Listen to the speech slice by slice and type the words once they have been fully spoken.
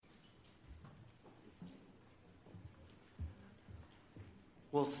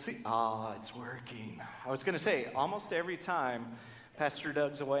We'll see. It's working. I was going to say, almost every time Pastor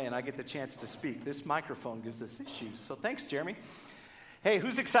Doug's away and I get the chance to speak, this microphone gives us issues. So thanks, Jeremy. Hey,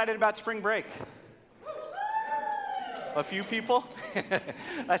 who's excited about spring break? A few people?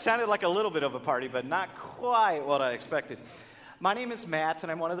 That sounded like a little bit of a party, but not quite what I expected. My name is Matt,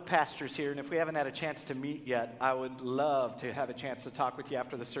 and I'm one of the pastors here, and if we haven't had a chance to meet yet, I would love to have a chance to talk with you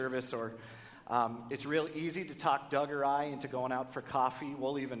after the service, or it's real easy to talk Doug or I into going out for coffee.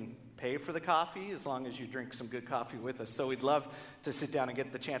 We'll even pay for the coffee as long as you drink some good coffee with us. So we'd love to sit down and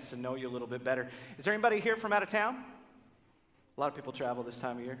get the chance to know you a little bit better. Is there anybody here from out of town? A lot of people travel this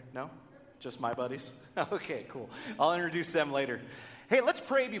time of year. No? Just my buddies? Okay, cool. I'll introduce them later. Hey, let's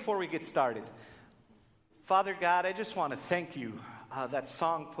pray before we get started. Father God, I just want to thank you. That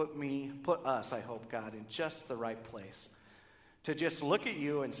song put us, I hope, God, in just the right place. To just look at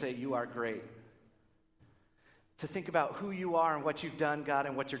you and say, you are great. To think about who you are and what you've done, God,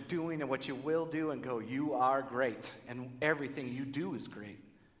 and what you're doing and what you will do, and go, you are great. And everything you do is great.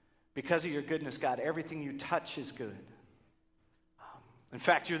 Because of your goodness, God, everything you touch is good. In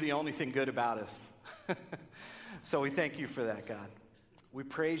fact, you're the only thing good about us. So we thank you for that, God. We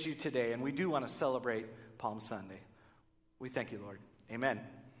praise you today, and we do want to celebrate Palm Sunday. We thank you, Lord. Amen.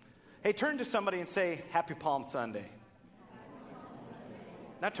 Hey, turn to somebody and say, Happy Palm Sunday.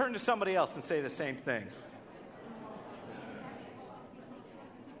 Now turn to somebody else and say the same thing.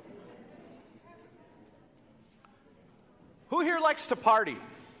 Who here likes to party?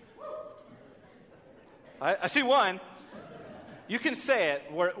 I see one. You can say it.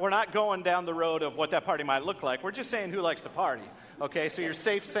 We're not going down the road of what that party might look like. We're just saying who likes to party. Okay, so you're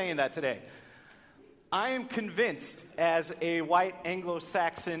safe saying that today. I am convinced as a white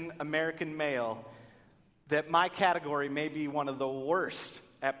Anglo-Saxon American male that my category may be one of the worst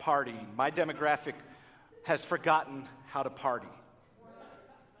at partying. My demographic has forgotten how to party.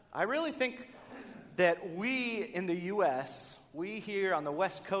 I really think that we in the U.S., we here on the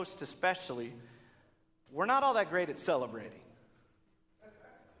West Coast especially, we're not all that great at celebrating.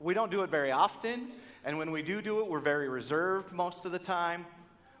 We don't do it very often, and when we do it, we're very reserved most of the time,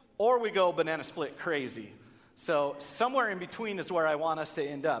 or we go banana split crazy. So somewhere in between is where I want us to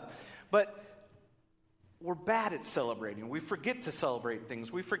end up. But we're bad at celebrating. We forget to celebrate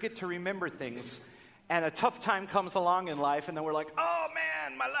things. We forget to remember things. And a tough time comes along in life, and then we're like, oh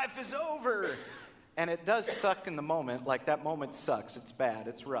man, my life is over. And it does suck in the moment. Like that moment sucks. It's bad.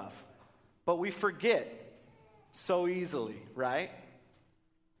 It's rough. But we forget so easily, right?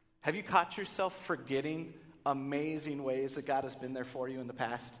 Have you caught yourself forgetting amazing ways that God has been there for you in the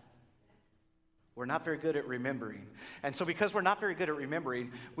past? We're not very good at remembering. And so because we're not very good at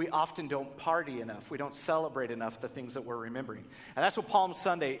remembering, we often don't party enough. We don't celebrate enough the things that we're remembering. And that's what Palm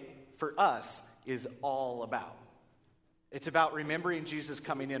Sunday for us is all about. It's about remembering Jesus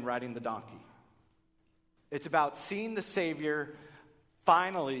coming in riding the donkey. It's about seeing the Savior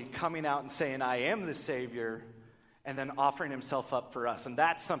finally coming out and saying, I am the Savior, and then offering himself up for us. And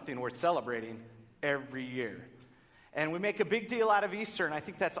that's something we're celebrating every year. And we make a big deal out of Easter, and I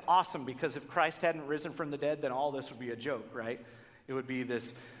think that's awesome, because if Christ hadn't risen from the dead, then all this would be a joke, right? It would be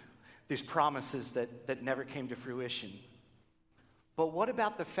these promises that never came to fruition. But what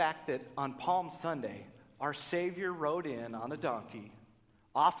about the fact that on Palm Sunday, our Savior rode in on a donkey,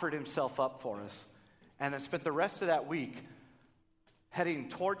 offered himself up for us, and then spent the rest of that week heading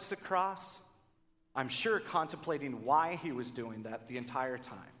towards the cross, I'm sure contemplating why he was doing that the entire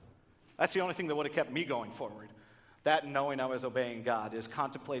time. That's the only thing that would have kept me going forward. That knowing I was obeying God is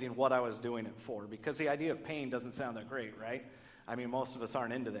contemplating what I was doing it for. Because the idea of pain doesn't sound that great, right? I mean, most of us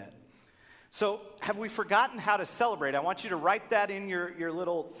aren't into that. So have we forgotten how to celebrate? I want you to write that in your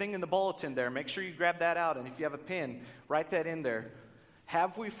little thing in the bulletin there. Make sure you grab that out. And if you have a pen, write that in there.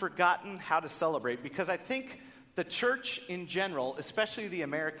 Have we forgotten how to celebrate? Because I think the church in general, especially the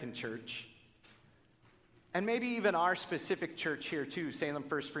American church, and maybe even our specific church here too, Salem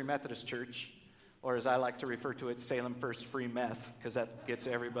First Free Methodist Church, or as I like to refer to it, Salem First Free Meth, because that gets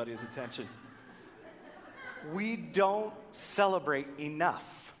everybody's attention. We don't celebrate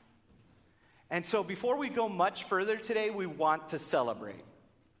enough. And so before we go much further today, we want to celebrate.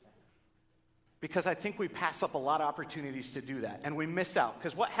 Because I think we pass up a lot of opportunities to do that, and we miss out.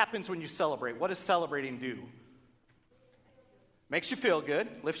 Because what happens when you celebrate? What does celebrating do? Makes you feel good,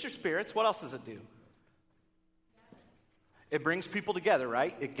 lifts your spirits. What else does it do? It brings people together,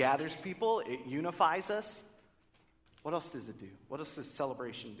 right? It gathers people. It unifies us. What else does it do? What else does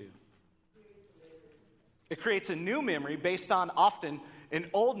celebration do? It creates a new memory based on often an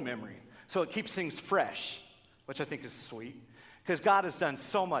old memory. So it keeps things fresh, which I think is sweet. Because God has done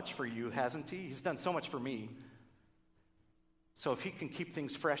so much for you, hasn't he? He's done so much for me. So if he can keep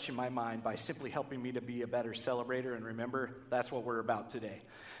things fresh in my mind by simply helping me to be a better celebrator and remember, that's what we're about today.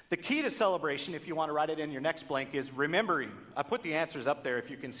 The key to celebration, if you want to write it in your next blank, is remembering. I put the answers up there if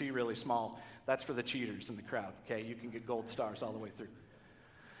you can see really small. That's for the cheaters in the crowd, okay? You can get gold stars all the way through.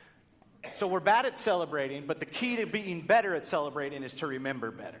 So we're bad at celebrating, but the key to being better at celebrating is to remember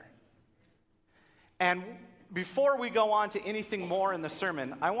better. And before we go on to anything more in the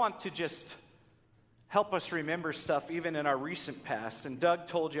sermon, I want to just help us remember stuff even in our recent past. And Doug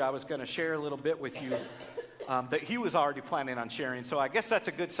told you I was going to share a little bit with you that he was already planning on sharing. So I guess that's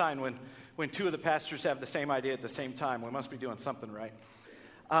a good sign when two of the pastors have the same idea at the same time. We must be doing something right.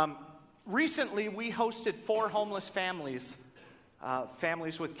 Recently, we hosted 4 homeless families,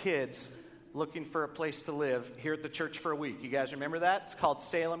 families with kids, looking for a place to live here at the church for a week. You guys remember that? It's called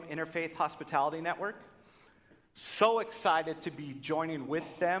Salem Interfaith Hospitality Network. So excited to be joining with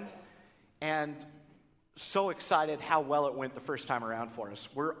them, and so excited how well it went the first time around for us.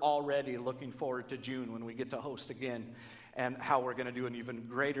 We're already looking forward to June when we get to host again, and how we're going to do an even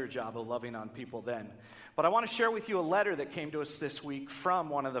greater job of loving on people then. But I want to share with you a letter that came to us this week from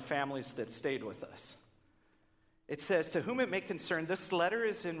one of the families that stayed with us. It says, "To whom it may concern, this letter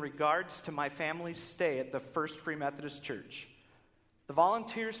is in regards to my family's stay at the First Free Methodist Church. The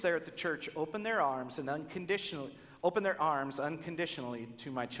volunteers there at the church opened their arms unconditionally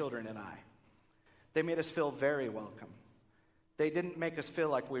to my children and I. They made us feel very welcome. They didn't make us feel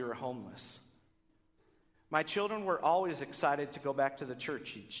like we were homeless. My children were always excited to go back to the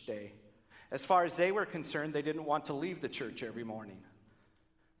church each day. As far as they were concerned, they didn't want to leave the church every morning.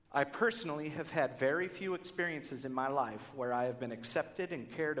 I personally have had very few experiences in my life where I have been accepted and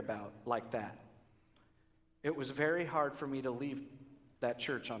cared about like that. It was very hard for me to leave that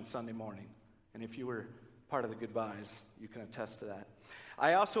church on Sunday morning. And if you were part of the goodbyes, you can attest to that.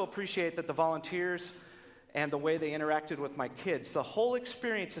 I also appreciate that the volunteers and the way they interacted with my kids. The whole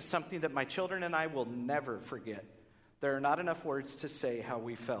experience is something that my children and I will never forget. There are not enough words to say how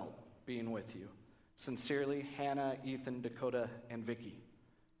we felt being with you. Sincerely, Hannah, Ethan, Dakota, and Vicky."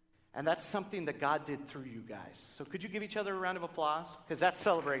 And that's something that God did through you guys. So could you give each other a round of applause? Because that's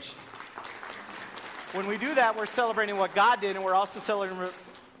celebration. When we do that, we're celebrating what God did, and we're also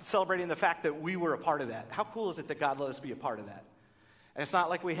celebrating the fact that we were a part of that. How cool is it that God let us be a part of that? And it's not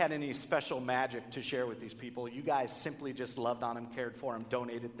like we had any special magic to share with these people. You guys simply just loved on them, cared for them,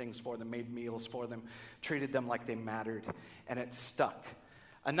 donated things for them, made meals for them, treated them like they mattered, and it stuck.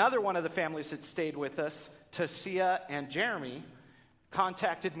 Another one of the families that stayed with us, Tasia and Jeremy,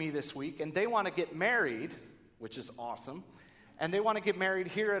 contacted me this week, and they want to get married, which is awesome, and they want to get married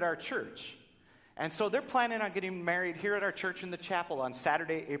here at our church. And so they're planning on getting married here at our church in the chapel on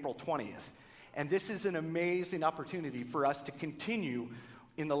Saturday, April 20th. And this is an amazing opportunity for us to continue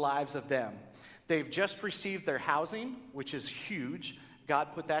in the lives of them. They've just received their housing, which is huge.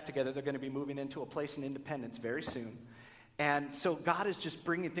 God put that together. They're going to be moving into a place in Independence very soon. And so God is just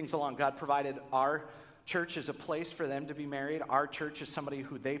bringing things along. God provided our church as a place for them to be married. Our church is somebody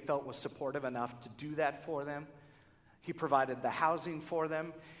who they felt was supportive enough to do that for them. He provided the housing for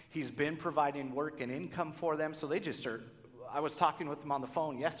them. He's been providing work and income for them. So they just are, I was talking with them on the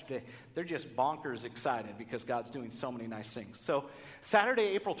phone yesterday. They're just bonkers excited because God's doing so many nice things. So Saturday,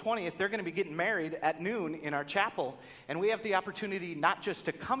 April 20th, they're going to be getting married at noon in our chapel. And we have the opportunity not just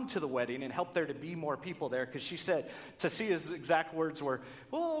to come to the wedding and help there to be more people there. Because she said, Tasia's exact words were,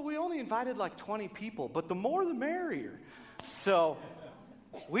 well, we only invited like 20 people, but the more the merrier. So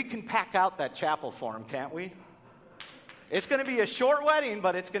we can pack out that chapel for them, can't we? It's going to be a short wedding,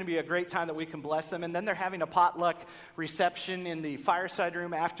 but it's going to be a great time that we can bless them. And then they're having a potluck reception in the fireside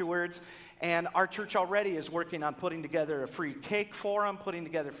room afterwards. And our church already is working on putting together a free cake for them, putting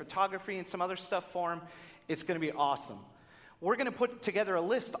together photography and some other stuff for them. It's going to be awesome. We're going to put together a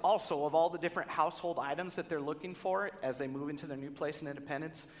list also of all the different household items that they're looking for as they move into their new place in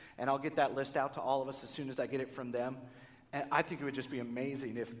Independence. And I'll get that list out to all of us as soon as I get it from them. And I think it would just be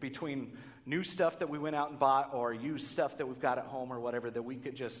amazing if between new stuff that we went out and bought or used stuff that we've got at home or whatever, that we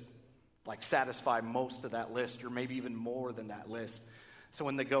could just like satisfy most of that list or maybe even more than that list. So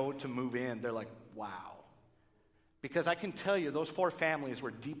when they go to move in, they're like, wow. Because I can tell you, those 4 families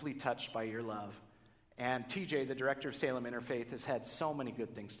were deeply touched by your love. And TJ, the director of Salem Interfaith, has had so many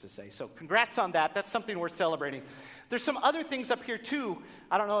good things to say. So congrats on that. That's something worth celebrating. There's some other things up here, too.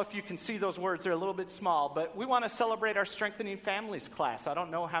 I don't know if you can see those words. They're a little bit small. But we want to celebrate our Strengthening Families class. I don't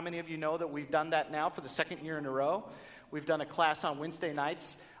know how many of you know that we've done that now for the 2nd year in a row. We've done a class on Wednesday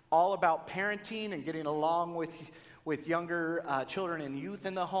nights all about parenting and getting along with younger children and youth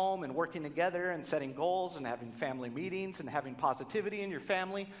in the home and working together and setting goals and having family meetings and having positivity in your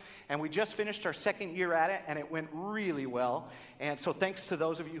family. And we just finished our second year at it, and it went really well. And so thanks to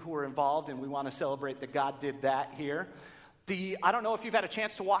those of you who were involved, and we want to celebrate that God did that here. I don't know if you've had a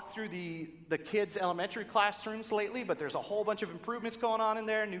chance to walk through the kids' elementary classrooms lately, but there's a whole bunch of improvements going on in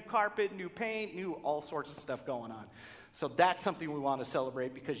there, new carpet, new paint, new all sorts of stuff going on. So that's something we want to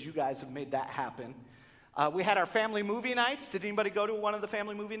celebrate because you guys have made that happen. We had our family movie nights. Did anybody go to one of the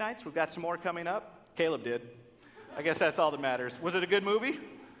family movie nights? We've got some more coming up. Caleb did. I guess that's all that matters. Was it a good movie? It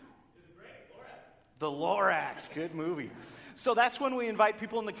was great. Lorax. The Lorax. Good movie. So that's when we invite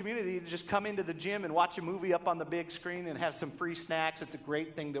people in the community to just come into the gym and watch a movie up on the big screen and have some free snacks. It's a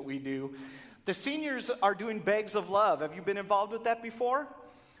great thing that we do. The seniors are doing Bags of Love. Have you been involved with that before?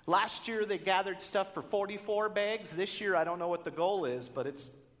 Last year they gathered stuff for 44 bags. This year I don't know what the goal is, but it's...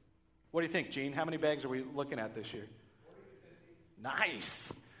 What do you think, Gene? How many bags are we looking at this year? 40 to 50.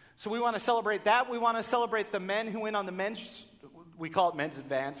 Nice. So we want to celebrate that. We want to celebrate the men who went on the men's... We call it men's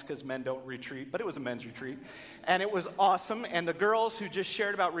advance because men don't retreat, but it was a men's retreat. And it was awesome. And the girls who just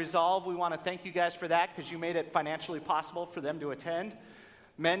shared about Resolve, we want to thank you guys for that because you made it financially possible for them to attend.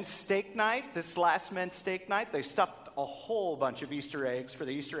 Men's steak night, this last men's steak night, they stuffed a whole bunch of Easter eggs for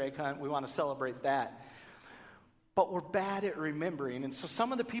the Easter egg hunt. We want to celebrate that. But we're bad at remembering. And so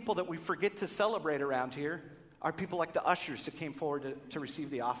some of the people that we forget to celebrate around here are people like the ushers that came forward to receive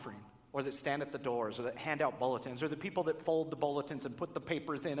the offering, or that stand at the doors, or that hand out bulletins, or the people that fold the bulletins and put the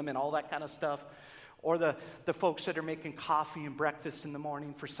papers in them and all that kind of stuff, or the folks that are making coffee and breakfast in the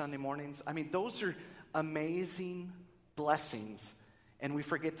morning for Sunday mornings. I mean, those are amazing blessings, and we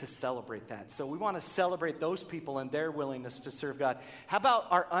forget to celebrate that. So we want to celebrate those people and their willingness to serve God. How about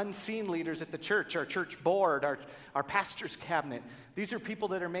our unseen leaders at the church, our church board, our pastor's cabinet? These are people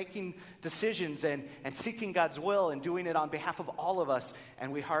that are making decisions and seeking God's will and doing it on behalf of all of us,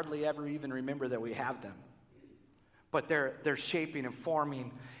 and we hardly ever even remember that we have them. But they're shaping and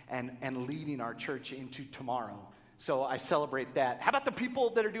forming and leading our church into tomorrow. So I celebrate that. How about the people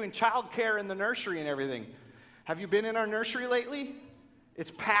that are doing childcare in the nursery and everything? Have you been in our nursery lately?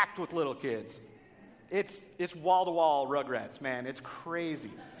 It's packed with little kids. It's wall-to-wall Rugrats, man. It's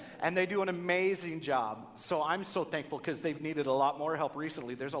crazy. And they do an amazing job. So I'm so thankful because they've needed a lot more help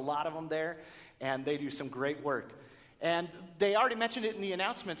recently. There's a lot of them there, and they do some great work. And they already mentioned it in the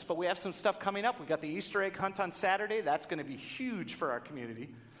announcements, but we have some stuff coming up. We've got the Easter egg hunt on Saturday. That's going to be huge for our community.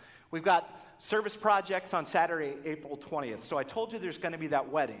 We've got service projects on Saturday, April 20th. So I told you there's going to be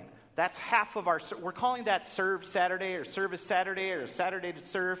that wedding. That's half of we're calling that Serve Saturday or Service Saturday or Saturday to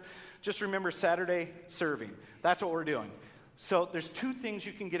Serve. Just remember Saturday serving. That's what we're doing. So there's two things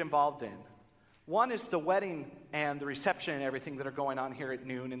you can get involved in. One is the wedding and the reception and everything that are going on here at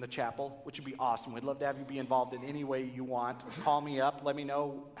noon in the chapel, which would be awesome. We'd love to have you be involved in any way you want. Call me up. Let me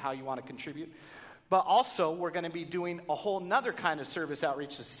know how you want to contribute. But also, we're going to be doing a whole nother kind of service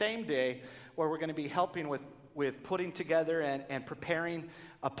outreach the same day where we're going to be helping with putting together and preparing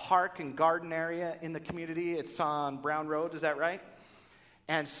a park and garden area in the community. It's on Brown Road, is that right?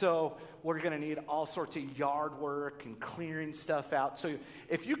 And so we're going to need all sorts of yard work and clearing stuff out. So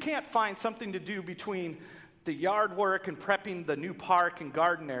if you can't find something to do between the yard work and prepping the new park and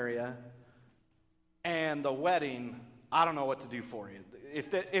garden area and the wedding, I don't know what to do for you.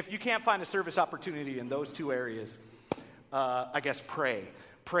 If you can't find a service opportunity in those two areas, I guess pray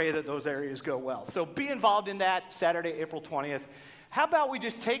that those areas go well. So be involved in that Saturday, April 20th. How about we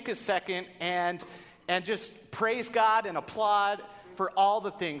just take a second and just praise God and applaud for all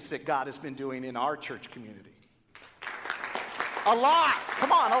the things that God has been doing in our church community. A lot.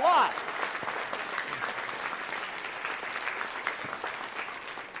 Come on, a lot.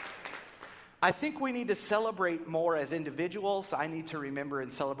 I think we need to celebrate more as individuals. I need to remember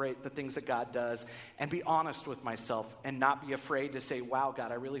and celebrate the things that God does and be honest with myself and not be afraid to say, wow,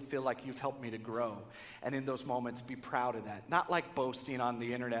 God, I really feel like you've helped me to grow. And in those moments, be proud of that. Not like boasting on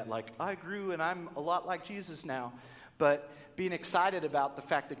the internet like, I grew and I'm a lot like Jesus now. But being excited about the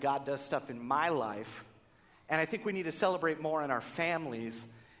fact that God does stuff in my life. And I think we need to celebrate more in our families.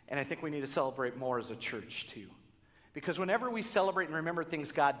 And I think we need to celebrate more as a church too. Because whenever we celebrate and remember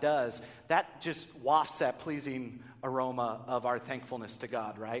things God does, that just wafts that pleasing aroma of our thankfulness to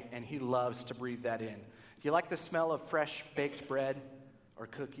God, right? And He loves to breathe that in. Do you like the smell of fresh baked bread or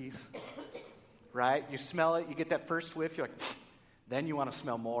cookies? Right? You smell it, you get that first whiff, you're like, then you want to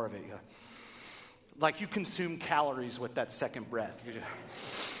smell more of it. You're like you consume calories with that second breath.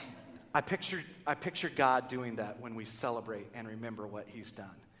 I picture God doing that when we celebrate and remember what He's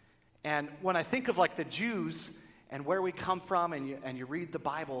done. And when I think of like the Jews and where we come from and you read the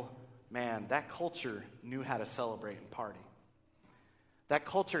Bible, man, that culture knew how to celebrate and party. That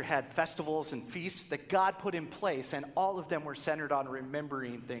culture had festivals and feasts that God put in place, and all of them were centered on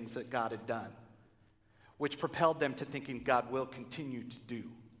remembering things that God had done, which propelled them to thinking God will continue to do.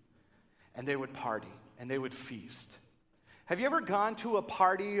 And they would party, and they would feast. Have you ever gone to a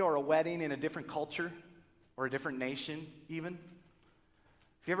party or a wedding in a different culture or a different nation even?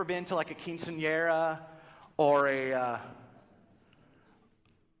 Have you ever been to like a quinceañera or a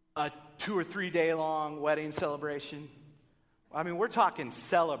 2 or 3 day long wedding celebration? I mean, we're talking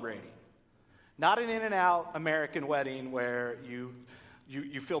celebrating. Not an in-and-out American wedding where you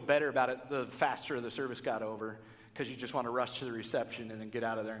feel better about it the faster the service got over because you just want to rush to the reception and then get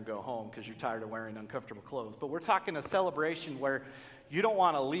out of there and go home because you're tired of wearing uncomfortable clothes. But we're talking a celebration where you don't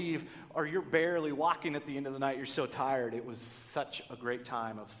want to leave or you're barely walking at the end of the night. You're so tired. It was such a great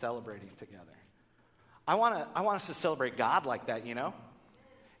time of celebrating together. I want us to celebrate God like that, you know?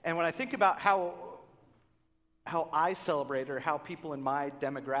 And when I think about how I celebrate or how people in my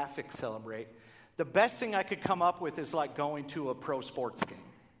demographic celebrate, the best thing I could come up with is like going to a pro sports game.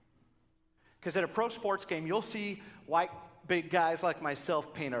 Because at a pro sports game, you'll see white big guys like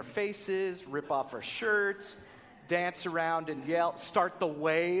myself paint our faces, rip off our shirts, dance around and yell, start the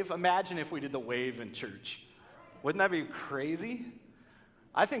wave. Imagine if we did the wave in church. Wouldn't that be crazy?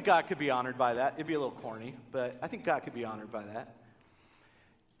 I think God could be honored by that. It'd be a little corny, but I think God could be honored by that.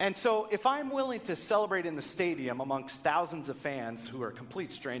 And so if I'm willing to celebrate in the stadium amongst thousands of fans who are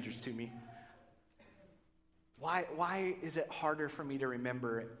complete strangers to me, why is it harder for me to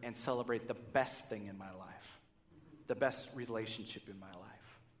remember and celebrate the best thing in my life, the best relationship in my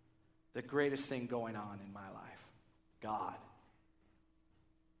life, the greatest thing going on in my life, God?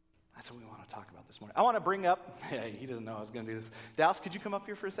 That's what we want to talk about this morning. I want to bring up, he doesn't know I was going to do this. Dallas, could you come up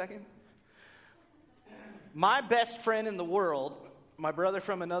here for a second? My best friend in the world, my brother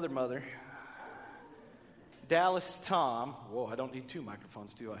from another mother, Dallas Tom. Whoa, I don't need 2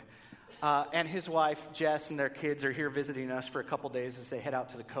 microphones, do I? And his wife, Jess, and their kids are here visiting us for a couple days as they head out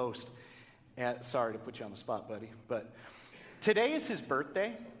to the coast. And sorry to put you on the spot, buddy, but today is his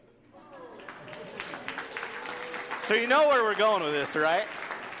birthday. So you know where we're going with this, right?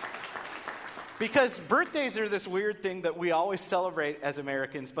 Because birthdays are this weird thing that we always celebrate as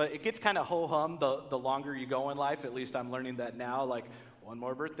Americans, but it gets kind of ho-hum the longer you go in life. At least I'm learning that now, like, one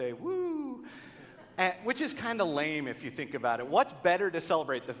more birthday, woo! Which is kind of lame if you think about it. What's better to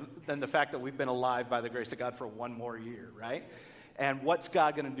celebrate than the fact that we've been alive by the grace of God for one more year, right? And what's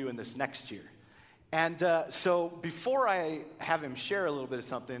God going to do in this next year? And so before I have him share a little bit of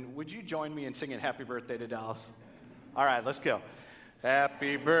something, would you join me in singing Happy Birthday to Dallas? All right, let's go.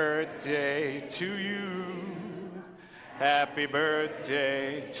 Happy birthday to you. Happy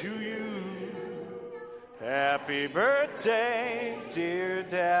birthday to you. Happy birthday, dear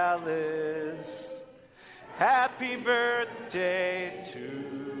Dallas. Happy birthday to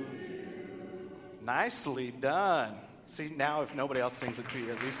you. Nicely done. See, now if nobody else sings it to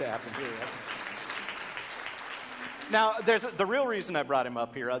you, at least it happens here, right? Now, the real reason I brought him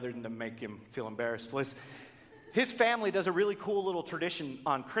up here, other than to make him feel embarrassed, was his family does a really cool little tradition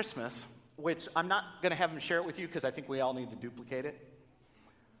on Christmas, which I'm not going to have him share it with you because I think we all need to duplicate it.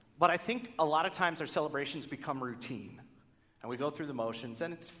 But I think a lot of times our celebrations become routine. And we go through the motions,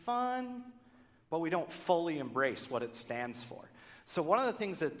 and it's fun, but we don't fully embrace what it stands for. So one of the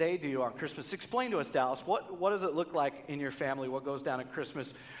things that they do on Christmas, explain to us, Dallas, what does it look like in your family, what goes down at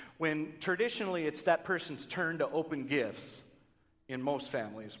Christmas, when traditionally it's that person's turn to open gifts in most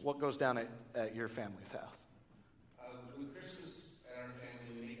families? What goes down at your family's house? With Christmas at our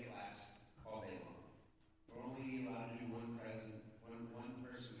family, we make it last all day long. We're only allowed to do one present. One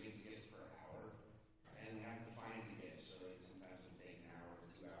person makes gifts per hour, and we have to find the gifts. So sometimes it take an hour to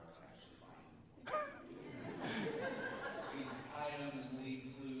 2 hours to actually find them. So we hide them and leave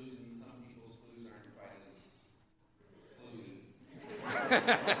clues, and some people's clues aren't quite as cluey.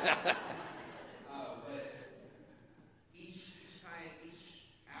 But each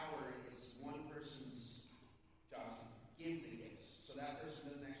hour is one person's job to give the gifts. So that person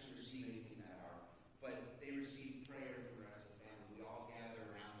doesn't actually receive anything that hour, but they receive prayer from the rest of the family. We all gather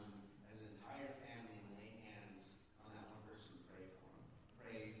around them as an entire family and lay hands on that one person and pray for them.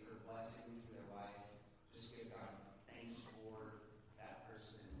 Pray for blessing through their life. Just give God thanks for that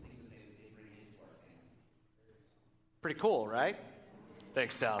person and things that they bring into our family. Pretty cool, right?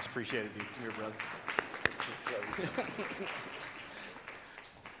 Thanks, Dallas. Appreciate it, your brother.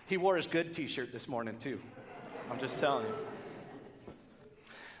 He wore his good t-shirt this morning, too. I'm just telling you.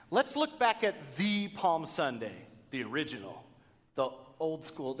 Let's look back at the Palm Sunday, the original, the old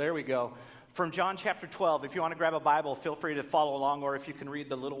school, there we go, from John chapter 12. If you want to grab a Bible, feel free to follow along, or if you can read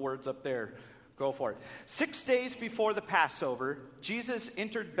the little words up there, go for it. 6 days before the Passover, Jesus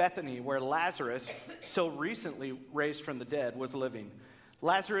entered Bethany, where Lazarus, so recently raised from the dead, was living.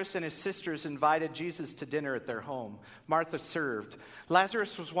 Lazarus and his sisters invited Jesus to dinner at their home. Martha served.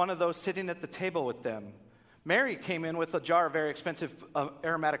 Lazarus was one of those sitting at the table with them. Mary came in with a jar of very expensive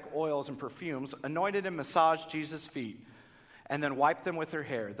aromatic oils and perfumes, anointed and massaged Jesus' feet, and then wiped them with her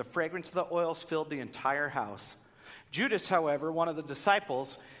hair. The fragrance of the oils filled the entire house. Judas, however, one of the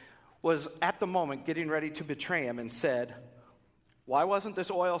disciples, was at the moment getting ready to betray him and said, "Why wasn't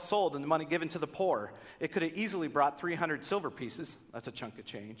this oil sold and the money given to the poor? It could have easily brought 300 silver pieces." That's a chunk of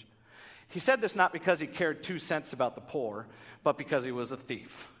change. He said this not because he cared 2 cents about the poor, but because he was a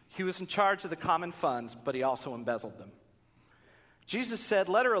thief. He was in charge of the common funds, but he also embezzled them. Jesus said,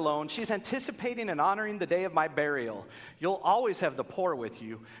 "Let her alone. She's anticipating and honoring the day of my burial. You'll always have the poor with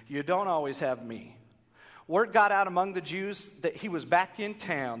you. You don't always have me." Word got out among the Jews that he was back in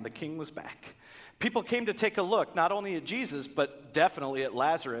town. The king was back. People came to take a look, not only at Jesus, but definitely at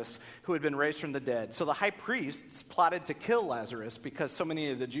Lazarus, who had been raised from the dead. So the high priests plotted to kill Lazarus because so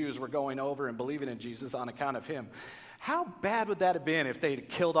many of the Jews were going over and believing in Jesus on account of him. How bad would that have been if they'd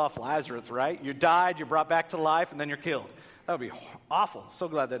killed off Lazarus, right? You died, you're brought back to life, and then you're killed. That would be awful. So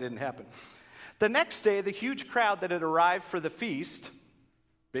glad that didn't happen. The next day, the huge crowd that had arrived for the feast,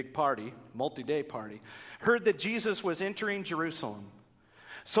 big party, multi-day party, heard that Jesus was entering Jerusalem.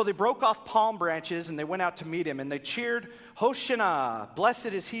 So they broke off palm branches and they went out to meet him, and they cheered, "Hosanna, blessed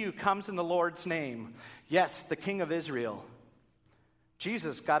is he who comes in the Lord's name. Yes, the King of Israel."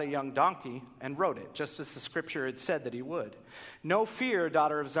 Jesus got a young donkey and rode it, just as the scripture had said that he would. "No fear,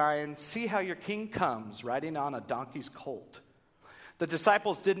 daughter of Zion. See how your king comes, riding on a donkey's colt." The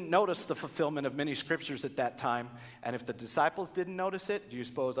disciples didn't notice the fulfillment of many scriptures at that time. And if the disciples didn't notice it, do you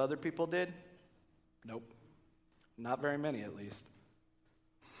suppose other people did? Nope. Not very many, at least.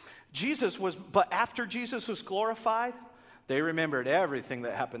 But after Jesus was glorified, they remembered everything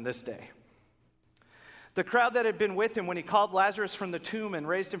that happened this day. The crowd that had been with him when he called Lazarus from the tomb and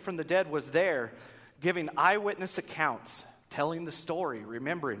raised him from the dead was there, giving eyewitness accounts, telling the story,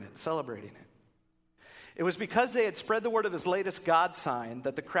 remembering it, celebrating it. It was because they had spread the word of his latest God sign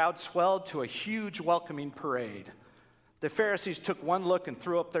that the crowd swelled to a huge welcoming parade. The Pharisees took one look and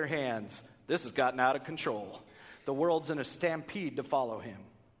threw up their hands. This has gotten out of control. The world's in a stampede to follow him,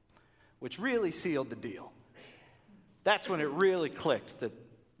 which really sealed the deal. That's when it really clicked that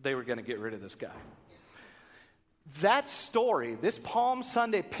they were going to get rid of this guy. That story, this Palm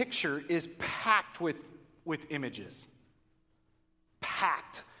Sunday picture, is packed with images.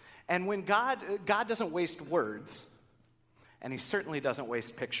 Packed. And when God doesn't waste words, and he certainly doesn't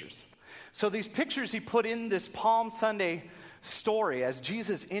waste pictures. So these pictures he put in this Palm Sunday story as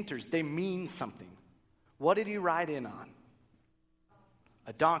Jesus enters, they mean something. What did he ride in on?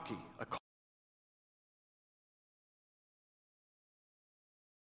 A donkey, a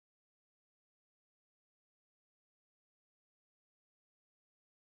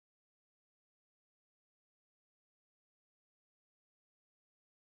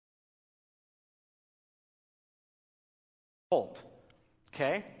colt.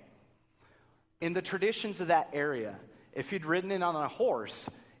 Okay? In the traditions of that area, if he'd ridden in on a horse,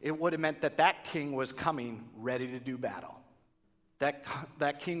 it would have meant that king was coming ready to do battle.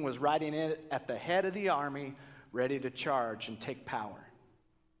 That king was riding in at the head of the army, ready to charge and take power.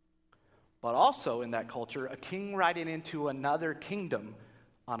 But also in that culture, a king riding into another kingdom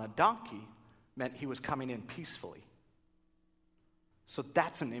on a donkey meant he was coming in peacefully. So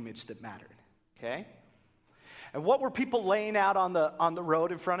that's an image that mattered. Okay? And what were people laying out on the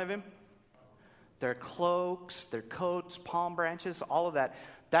road in front of him? Their cloaks, their coats, palm branches, all of that.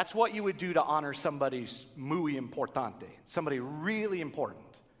 That's what you would do to honor somebody's muy importante, somebody really important.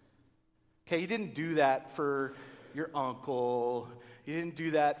 Okay, you didn't do that for your uncle. You didn't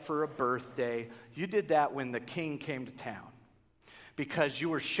do that for a birthday. You did that when the king came to town, because you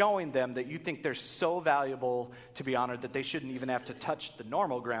were showing them that you think they're so valuable to be honored that they shouldn't even have to touch the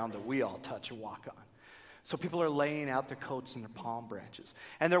normal ground that we all touch and walk on. So people are laying out their coats and their palm branches.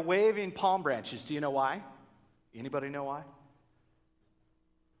 And they're waving palm branches. Do you know why? Anybody know why?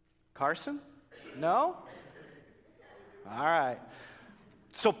 Carson? No? All right.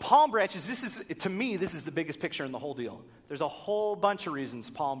 So palm branches, this is the biggest picture in the whole deal. There's a whole bunch of reasons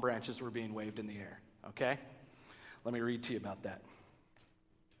palm branches were being waved in the air. Okay? Let me read to you about that.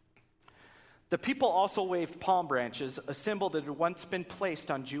 The people also waved palm branches, a symbol that had once been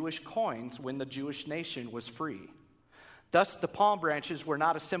placed on Jewish coins when the Jewish nation was free. Thus, the palm branches were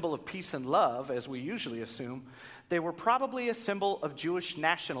not a symbol of peace and love, as we usually assume. They were probably a symbol of Jewish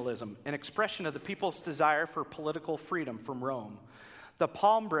nationalism, an expression of the people's desire for political freedom from Rome. The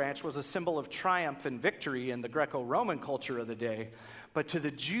palm branch was a symbol of triumph and victory in the Greco-Roman culture of the day, but to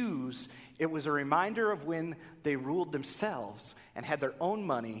the Jews, it was a reminder of when they ruled themselves and had their own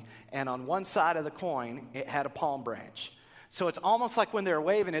money, and on one side of the coin, it had a palm branch. So it's almost like when they're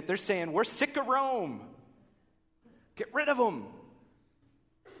waving it, they're saying, we're sick of Rome. Get rid of them.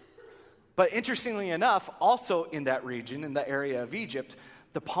 But interestingly enough, also in that region, in the area of Egypt,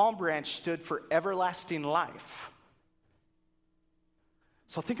 the palm branch stood for everlasting life.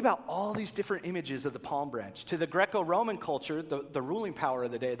 So think about all these different images of the palm branch. To the Greco-Roman culture, the ruling power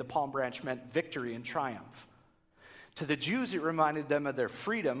of the day, the palm branch meant victory and triumph. To the Jews, it reminded them of their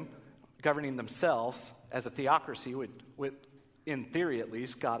freedom, governing themselves as a theocracy, with in theory at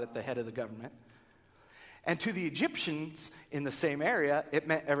least, God at the head of the government. And to the Egyptians in the same area, it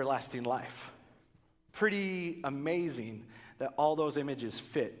meant everlasting life. Pretty amazing that all those images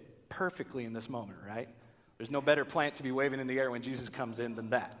fit perfectly in this moment, right? There's no better plant to be waving in the air when Jesus comes in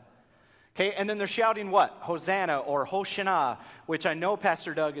than that. Okay, and then they're shouting what? Hosanna or Hoshana, which I know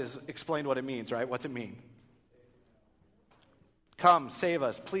Pastor Doug has explained what it means, right? What's it mean? Come, save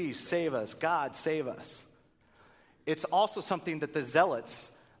us. Please save us. God, save us. It's also something that the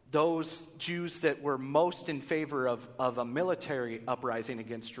zealots, those Jews that were most in favor of a military uprising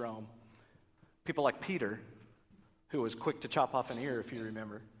against Rome, people like Peter, who was quick to chop off an ear, if you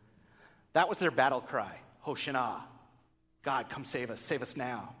remember, that was their battle cry. Hoshana, God, come save us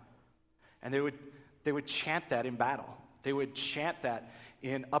now. And they would chant that in battle. They would chant that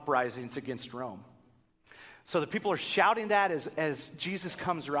in uprisings against Rome. So the people are shouting that as Jesus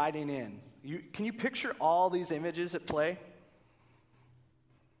comes riding in. Can you picture all these images at play?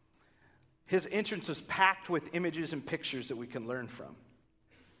 His entrance was packed with images and pictures that we can learn from.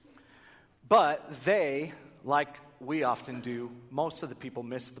 But they, like we often do, most of the people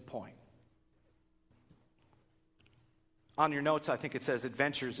miss the point. On your notes, I think it says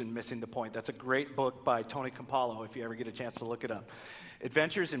Adventures in Missing the Point. That's a great book by Tony Campolo, if you ever get a chance to look it up.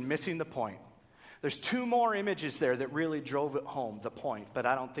 Adventures in Missing the Point. There's two more images there that really drove it home, the point, but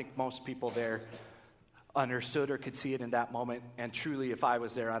I don't think most people there understood or could see it in that moment, and truly, if I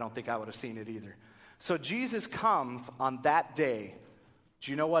was there, I don't think I would have seen it either. So Jesus comes on that day. Do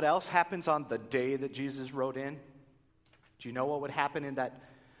you know what else happens on the day that Jesus rode in? Do you know what would happen in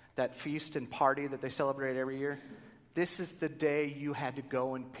that feast and party that they celebrate every year? This is the day you had to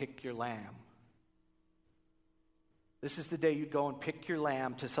go and pick your lamb. This is the day you'd go and pick your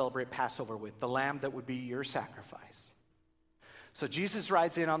lamb to celebrate Passover with, the lamb that would be your sacrifice. So Jesus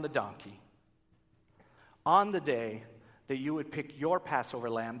rides in on the donkey on the day that you would pick your Passover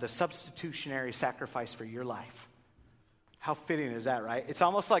lamb, the substitutionary sacrifice for your life. How fitting is that, right? It's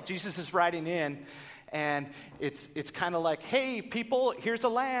almost like Jesus is riding in, and it's kind of like, hey, people, here's a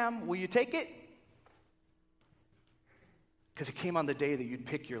lamb. Will you take it? Because it came on the day that you'd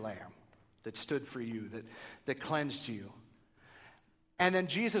pick your lamb that stood for you, that cleansed you. And then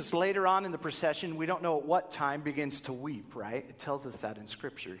Jesus, later on in the procession, we don't know at what time, begins to weep, right? It tells us that in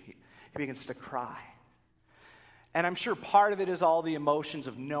Scripture. He begins to cry. And I'm sure part of it is all the emotions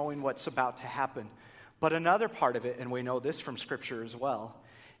of knowing what's about to happen. But another part of it, and we know this from Scripture as well,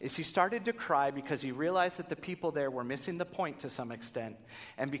 is he started to cry because he realized that the people there were missing the point to some extent.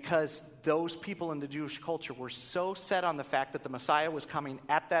 And because those people in the Jewish culture were so set on the fact that the Messiah was coming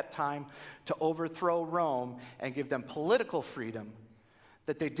at that time to overthrow Rome and give them political freedom,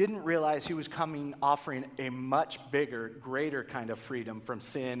 that they didn't realize he was coming offering a much bigger, greater kind of freedom from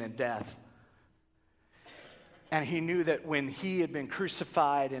sin and death. And he knew that when he had been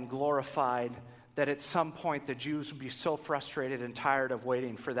crucified and glorified, that at some point the Jews would be so frustrated and tired of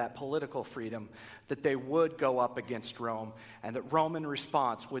waiting for that political freedom that they would go up against Rome, and that Roman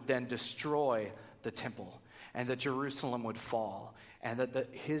response would then destroy the temple, and that Jerusalem would fall, and that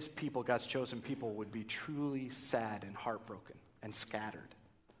his people, God's chosen people, would be truly sad and heartbroken and scattered.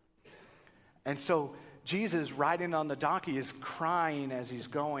 And so Jesus, riding on the donkey, is crying as he's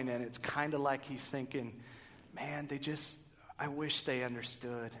going, and it's kind of like he's thinking, man, I wish they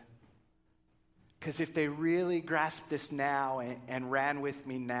understood. Because if they really grasped this now and ran with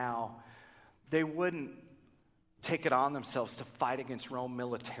me now, they wouldn't take it on themselves to fight against Rome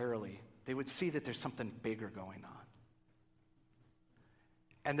militarily. They would see that there's something bigger going on.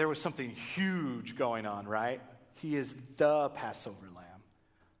 And there was something huge going on, right? He is the Passover lamb.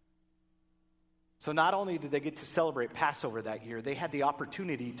 So not only did they get to celebrate Passover that year, they had the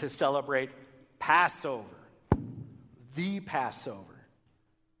opportunity to celebrate Passover, the Passover.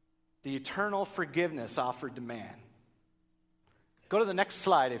 The eternal forgiveness offered to man. Go to the next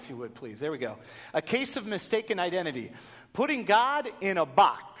slide, if you would, please. There we go. A case of mistaken identity. Putting God in a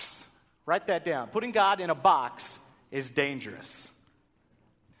box. Write that down. Putting God in a box is dangerous.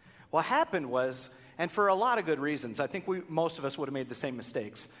 What happened was, and for a lot of good reasons, I think most of us would have made the same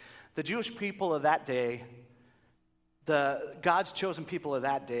mistakes. The Jewish people of that day, God's chosen people of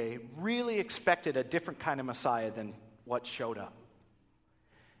that day, really expected a different kind of Messiah than what showed up.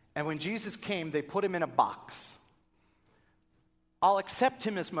 And when Jesus came, they put him in a box. I'll accept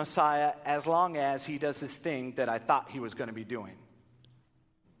him as Messiah as long as he does this thing that I thought he was going to be doing.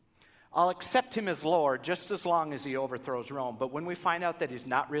 I'll accept him as Lord just as long as he overthrows Rome. But when we find out that he's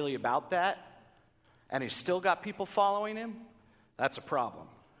not really about that, and he's still got people following him, that's a problem,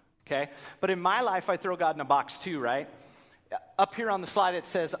 okay? But in my life, I throw God in a box too, right? Up here on the slide, it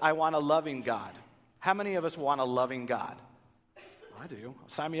says, I want a loving God. How many of us want a loving God? I do.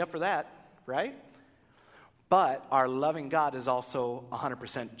 Sign me up for that, right? But our loving God is also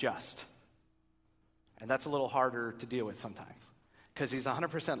 100% just. And that's a little harder to deal with sometimes, because he's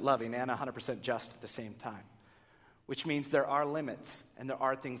 100% loving and 100% just at the same time, which means there are limits and there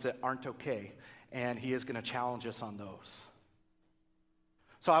are things that aren't okay, and he is going to challenge us on those.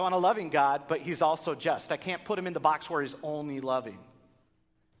 So I want a loving God, but he's also just. I can't put him in the box where he's only loving,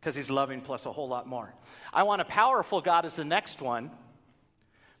 because he's loving plus a whole lot more. I want a powerful God as the next one,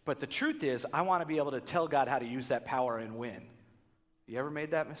 but the truth is I want to be able to tell God how to use that power and win. You ever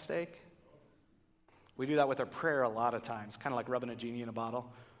made that mistake? We do that with our prayer a lot of times, kind of like rubbing a genie in a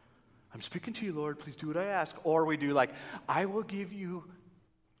bottle. I'm speaking to you, Lord, please do what I ask. Or we do like, I will give you,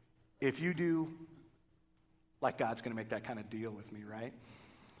 if you do, like God's going to make that kind of deal with me, right?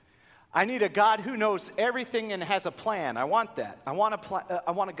 I need a God who knows everything and has a plan. I want that. I want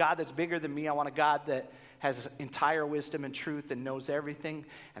a God that's bigger than me. I want a God that has entire wisdom and truth and knows everything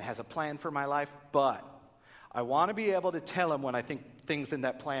and has a plan for my life. But I want to be able to tell him when I think things in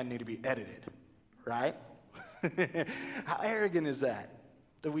that plan need to be edited. Right? How arrogant is that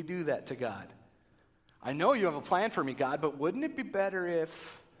we do that to God? I know you have a plan for me, God, but wouldn't it be better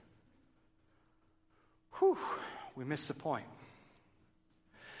if... we miss the point.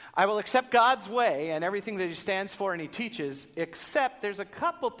 I will accept God's way and everything that he stands for and he teaches, except there's a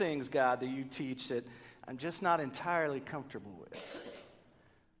couple things, God, that you teach that I'm just not entirely comfortable with,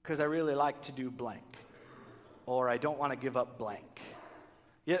 because I really like to do blank, or I don't want to give up blank.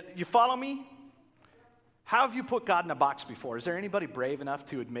 You follow me? How have you put God in a box before? Is there anybody brave enough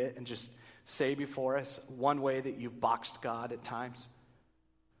to admit and just say before us one way that you've boxed God at times?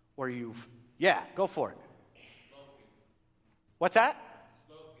 Where you've... Yeah, go for it. Smoking. What's that?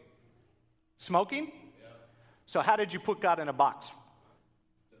 Smoking? Smoking? Yeah. So how did you put God in a box?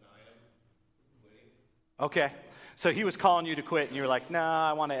 Deny him. Quitting. Okay. So he was calling you to quit, and you were like, nah,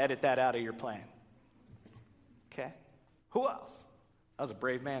 I want to edit that out of your plan. Okay. Who else? That was a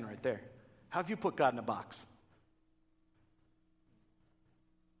brave man right there. How have you put God in a box?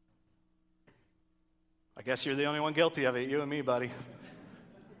 I guess you're the only one guilty of it, you and me, buddy.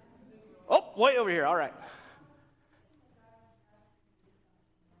 Oh, way over here. All right.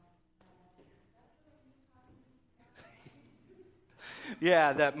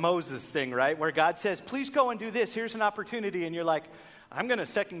 Yeah, that Moses thing, right? Where God says, please go and do this. Here's an opportunity. And you're like, I'm going to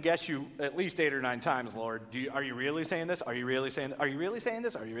second guess you at least 8 or 9 times, Lord. Are you really saying this? Are you really saying this? Are you really saying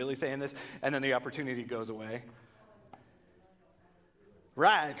this? Are you really saying this? And then the opportunity goes away.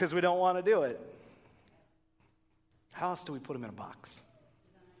 Right, because we don't want to do it. How else do we put him in a box?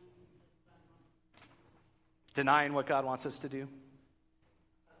 Denying what God wants us to do?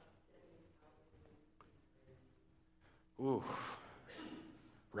 Ooh.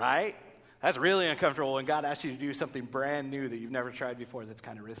 Right? That's really uncomfortable when God asks you to do something brand new that you've never tried before that's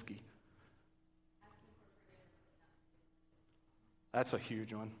kind of risky. That's a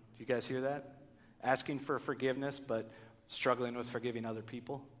huge one. Do you guys hear that? Asking for forgiveness, but struggling with forgiving other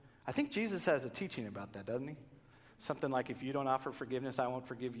people. I think Jesus has a teaching about that, doesn't he? Something like, if you don't offer forgiveness, I won't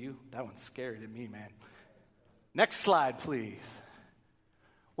forgive you. That one's scary to me, man. Next slide, please.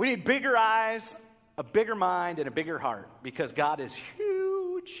 We need bigger eyes, a bigger mind, and a bigger heart, because God is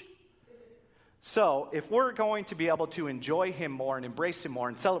huge. So if we're going to be able to enjoy him more and embrace him more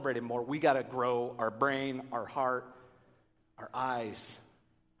and celebrate him more, we got to grow our brain, our heart, our eyes.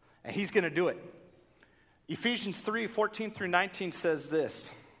 And he's going to do it. Ephesians 3:14 through 19 says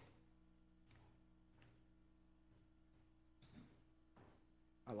this.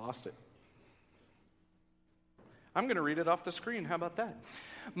 I lost it. I'm going to read it off the screen. How about that?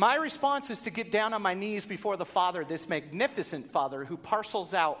 My response is to get down on my knees before the Father, this magnificent Father who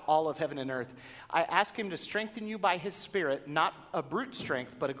parcels out all of heaven and earth. I ask him to strengthen you by his Spirit, not a brute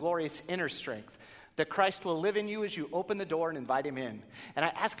strength, but a glorious inner strength. that Christ will live in you as you open the door and invite him in. And I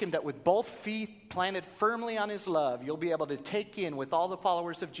ask him that with both feet planted firmly on his love, you'll be able to take in with all the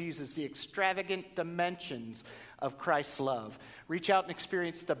followers of Jesus the extravagant dimensions of Christ's love. Reach out and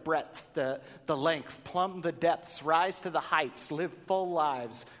experience the breadth, the length, plumb the depths, rise to the heights, live full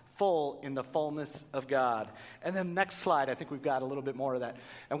lives, full in the fullness of God. And then next slide, I think we've got a little bit more of that.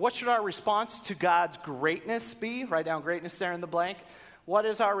 And what should our response to God's greatness be? Write down greatness there in the blank. What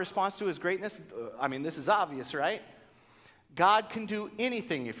is our response to his greatness? I mean, this is obvious, right? God can do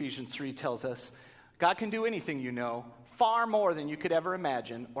anything, Ephesians 3 tells us. God can do anything, you know, far more than you could ever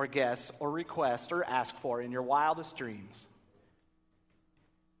imagine or guess or request or ask for in your wildest dreams.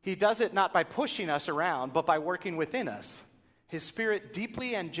 He does it not by pushing us around, but by working within us. His Spirit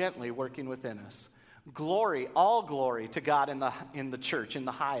deeply and gently working within us. Glory, all glory to God in the church, in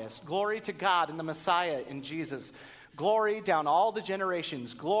the highest. Glory to God in the Messiah, in Jesus. Glory down all the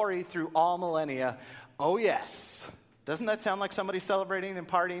generations. Glory through all millennia. Oh, yes. Doesn't that sound like somebody celebrating and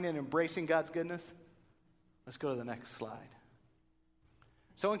partying and embracing God's goodness? Let's go to the next slide.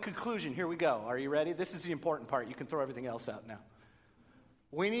 So in conclusion, here we go. Are you ready? This is the important part. You can throw everything else out now.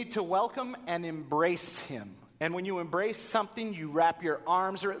 We need to welcome and embrace him. And when you embrace something, you wrap your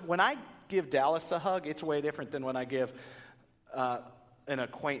arms around. When I give Dallas a hug, it's way different than when I give an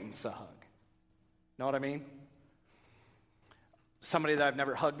acquaintance a hug. Know what I mean? Somebody that I've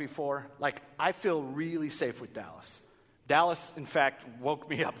never hugged before. Like, I feel really safe with Dallas. Dallas, in fact, woke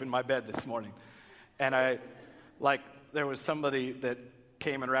me up in my bed this morning. And there was somebody that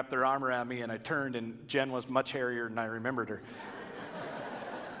came and wrapped their arm around me, and I turned, and Jen was much hairier than I remembered her.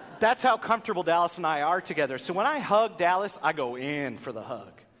 That's how comfortable Dallas and I are together. So when I hug Dallas, I go in for the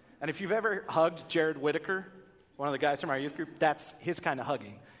hug. And if you've ever hugged Jared Whitaker, one of the guys from our youth group, that's his kind of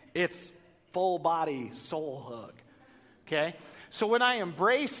hugging. It's full body, soul hug. Okay? So when I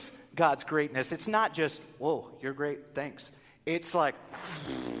embrace God's greatness, it's not just, whoa, you're great, thanks. It's like,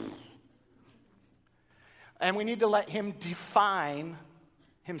 and we need to let him define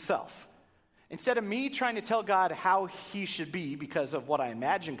himself. Instead of me trying to tell God how he should be because of what I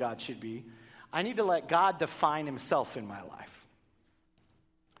imagine God should be, I need to let God define himself in my life.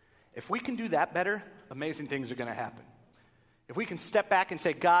 If we can do that better, amazing things are going to happen. If we can step back and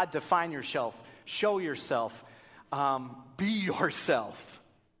say, God, define yourself, show yourself, be yourself,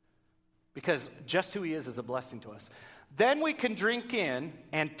 because just who he is a blessing to us. Then we can drink in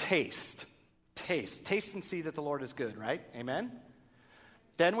and taste and see that the Lord is good, right? Amen?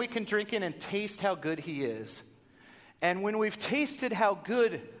 Then we can drink in and taste how good he is. And when we've tasted how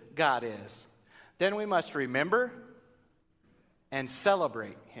good God is, then we must remember and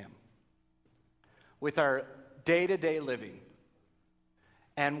celebrate him with our day-to-day living.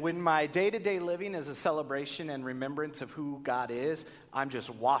 And when my day-to-day living is a celebration and remembrance of who God is, I'm just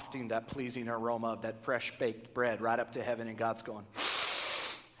wafting that pleasing aroma of that fresh baked bread right up to heaven, and God's going,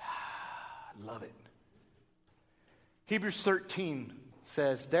 I love it. Hebrews 13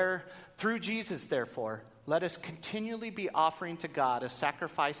 says, through Jesus, therefore, let us continually be offering to God a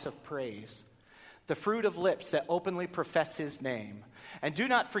sacrifice of praise, the fruit of lips that openly profess his name. And do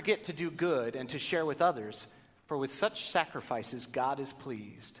not forget to do good and to share with others, for with such sacrifices God is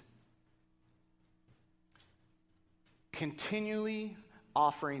pleased. Continually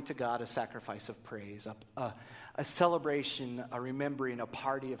offering to God a sacrifice of praise, a celebration, a remembering, a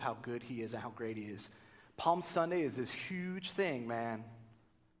party of how good he is and how great he is. Palm Sunday is this huge thing, man,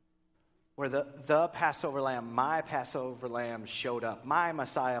 where the Passover lamb, my Passover lamb showed up. My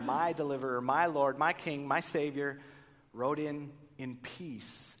Messiah, my deliverer, my Lord, my King, my Savior, rode in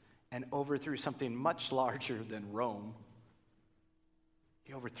peace and overthrew something much larger than Rome.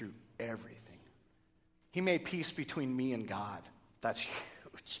 He overthrew everything. He made peace between me and God. That's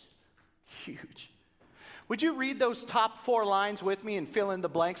huge. Huge. Would you read those top 4 lines with me and fill in the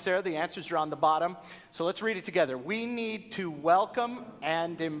blanks there? The answers are on the bottom. So let's read it together. We need to welcome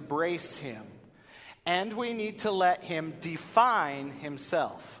and embrace him. And we need to let him define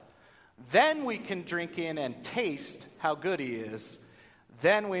himself. Then we can drink in and taste how good he is.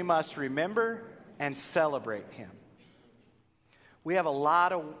 Then we must remember and celebrate him. We have a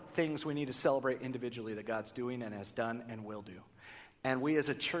lot of things we need to celebrate individually that God's doing and has done and will do. And we as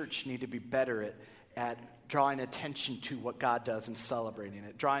a church need to be better at drawing attention to what God does and celebrating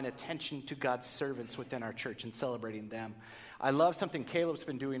it. Drawing attention to God's servants within our church and celebrating them. I love something Caleb's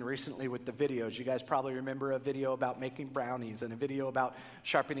been doing recently with the videos. You guys probably remember a video about making brownies and a video about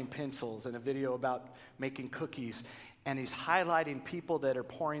sharpening pencils and a video about making cookies. And he's highlighting people that are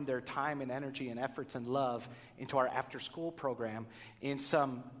pouring their time and energy and efforts and love into our after-school program in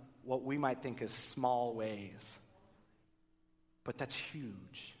some, what we might think is small ways. But that's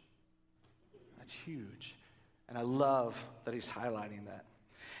huge. That's It's huge. And I love that he's highlighting that.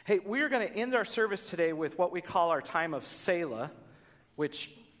 Hey, we are going to end our service today with what we call our time of Selah,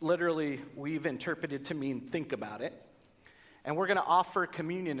 which literally we've interpreted to mean think about it. And we're going to offer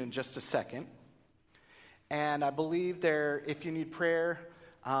communion in just a second. And I believe if you need prayer,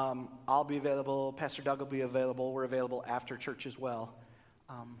 I'll be available. Pastor Doug will be available. We're available after church as well.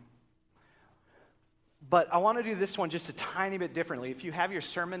 But I want to do this one just a tiny bit differently. If you have your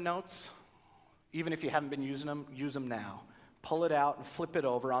sermon notes, even if you haven't been using them, use them now. Pull it out and flip it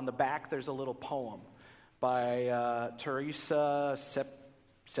over. On the back, there's a little poem by Teresa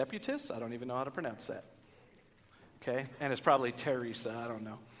Seputis. I don't even know how to pronounce that. Okay? And it's probably Teresa. I don't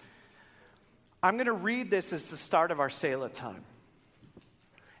know. I'm going to read this as the start of our Selah time.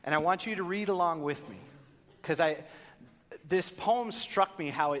 And I want you to read along with me. Because this poem struck me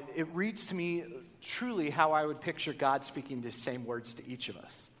how it reads to me truly how I would picture God speaking these same words to each of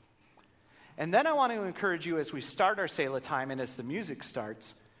us. And then I want to encourage you as we start our Selah time and as the music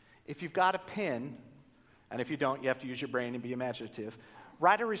starts, if you've got a pen, and if you don't, you have to use your brain and be imaginative,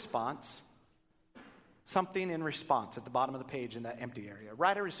 write a response, something in response at the bottom of the page in that empty area.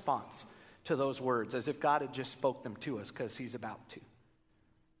 Write a response to those words as if God had just spoke them to us because he's about to.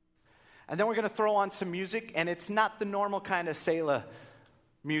 And then we're going to throw on some music, and it's not the normal kind of Selah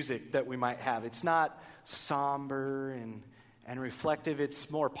music that we might have. It's not somber and reflective.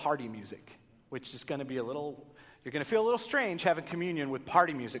 It's more party music, which is going to be you're going to feel a little strange having communion with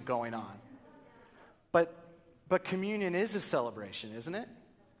party music going on. But communion is a celebration, isn't it?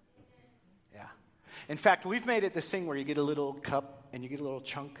 Yeah. In fact, we've made it this thing where you get a little cup and you get a little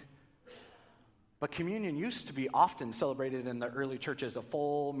chunk. But communion used to be often celebrated in the early church as a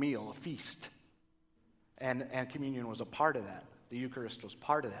full meal, a feast. And communion was a part of that. The Eucharist was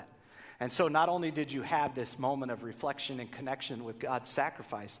part of that. And so not only did you have this moment of reflection and connection with God's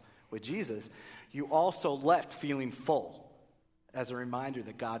sacrifice with Jesus, you also left feeling full as a reminder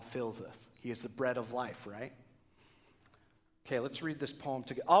that God fills us. He is the bread of life, right? Okay, let's read this poem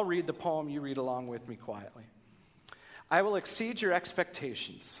together. I'll read the poem, you read along with me quietly. I will exceed your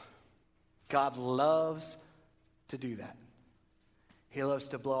expectations. God loves to do that. He loves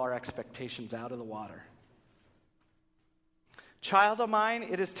to blow our expectations out of the water. Child of mine,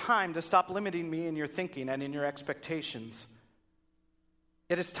 it is time to stop limiting me in your thinking and in your expectations.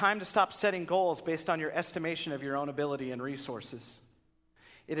 It is time to stop setting goals based on your estimation of your own ability and resources.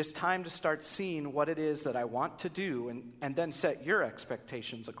 It is time to start seeing what it is that I want to do and then set your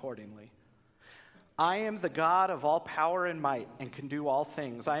expectations accordingly. I am the God of all power and might and can do all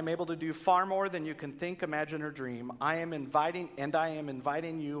things. I am able to do far more than you can think, imagine, or dream. I am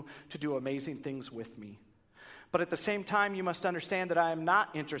inviting you to do amazing things with me. But at the same time, you must understand that I am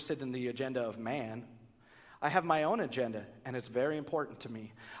not interested in the agenda of man. I have my own agenda, and it's very important to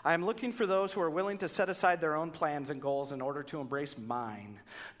me. I am looking for those who are willing to set aside their own plans and goals in order to embrace mine,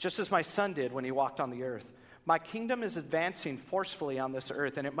 just as my son did when he walked on the earth. My kingdom is advancing forcefully on this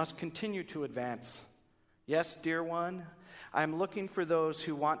earth, and it must continue to advance. Yes, dear one, I am looking for those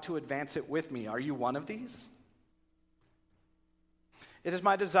who want to advance it with me. Are you one of these? It is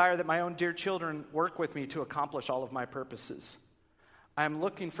my desire that my own dear children work with me to accomplish all of my purposes. I am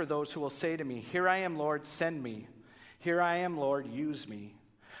looking for those who will say to me, "Here I am, Lord, send me. Here I am, Lord, use me."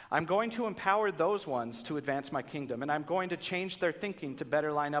 I'm going to empower those ones to advance my kingdom, and I'm going to change their thinking to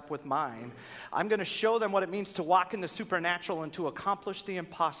better line up with mine. I'm going to show them what it means to walk in the supernatural and to accomplish the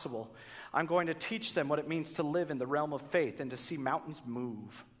impossible. I'm going to teach them what it means to live in the realm of faith and to see mountains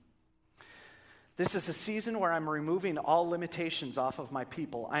move. This is a season where I'm removing all limitations off of my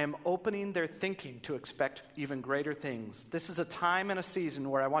people. I am opening their thinking to expect even greater things. This is a time and a season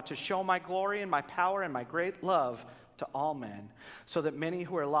where I want to show my glory and my power and my great love to all men, so that many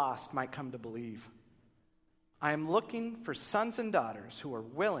who are lost might come to believe. I am looking for sons and daughters who are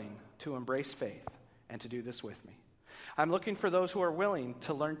willing to embrace faith and to do this with me. I'm looking for those who are willing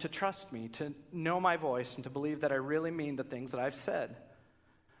to learn to trust me, to know my voice, and to believe that I really mean the things that I've said.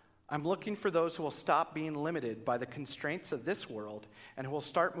 I'm looking for those who will stop being limited by the constraints of this world and who will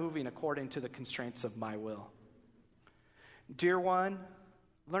start moving according to the constraints of my will. Dear one,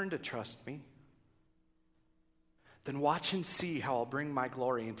 learn to trust me. Then watch and see how I'll bring my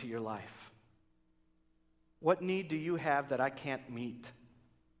glory into your life. What need do you have that I can't meet?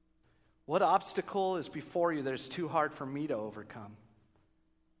 What obstacle is before you that is too hard for me to overcome?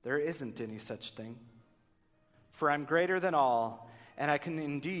 There isn't any such thing. For I'm greater than all, and I can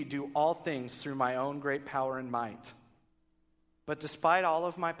indeed do all things through my own great power and might. But despite all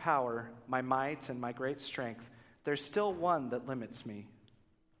of my power, my might, and my great strength, there's still one that limits me.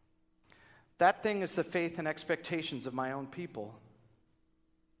 That thing is the faith and expectations of my own people.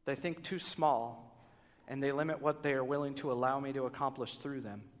 They think too small, and they limit what they are willing to allow me to accomplish through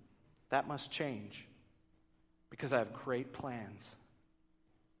them. That must change, because I have great plans.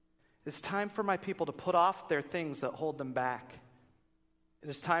 It's time for my people to put off their things that hold them back. It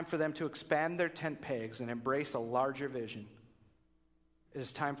is time for them to expand their tent pegs and embrace a larger vision. It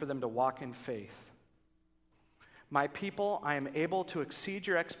is time for them to walk in faith. My people, I am able to exceed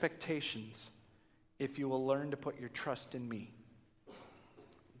your expectations if you will learn to put your trust in me.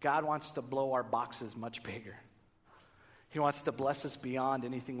 God wants to blow our boxes much bigger. He wants to bless us beyond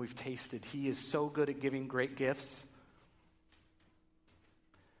anything we've tasted. He is so good at giving great gifts.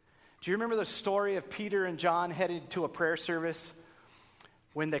 Do you remember the story of Peter and John headed to a prayer service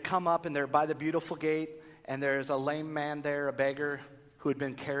when they come up and they're by the beautiful gate and there's a lame man there, a beggar who had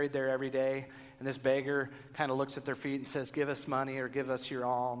been carried there every day, and this beggar kind of looks at their feet and says, "Give us money," or "Give us your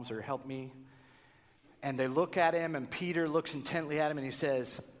alms," or "Help me." And they look at him, and Peter looks intently at him and he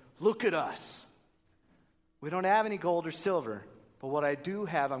says, "Look at us. We don't have any gold or silver, but what I do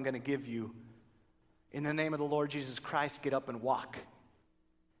have I'm going to give you. In the name of the Lord Jesus Christ, get up and walk."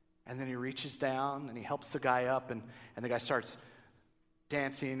 And then he reaches down and he helps the guy up, and the guy starts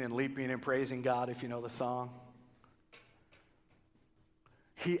dancing and leaping and praising God, if you know the song.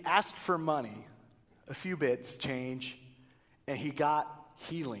 He asked for money, a few bits, change, and he got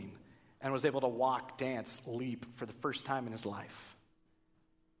healing and was able to walk, dance, leap for the first time in his life.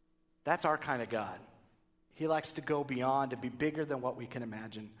 That's our kind of God. He likes to go beyond, to be bigger than what we can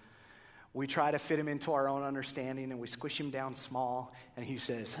imagine. We try to fit him into our own understanding, and we squish him down small, and he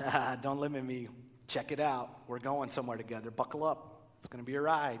says, "Don't limit me. Check it out. We're going somewhere together. Buckle up. It's going to be a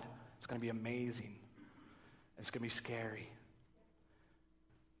ride. It's going to be amazing. It's going to be scary."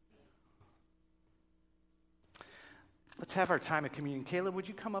 Let's have our time of communion. Caleb, would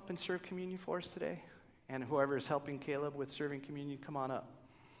you come up and serve communion for us today? And whoever is helping Caleb with serving communion, come on up.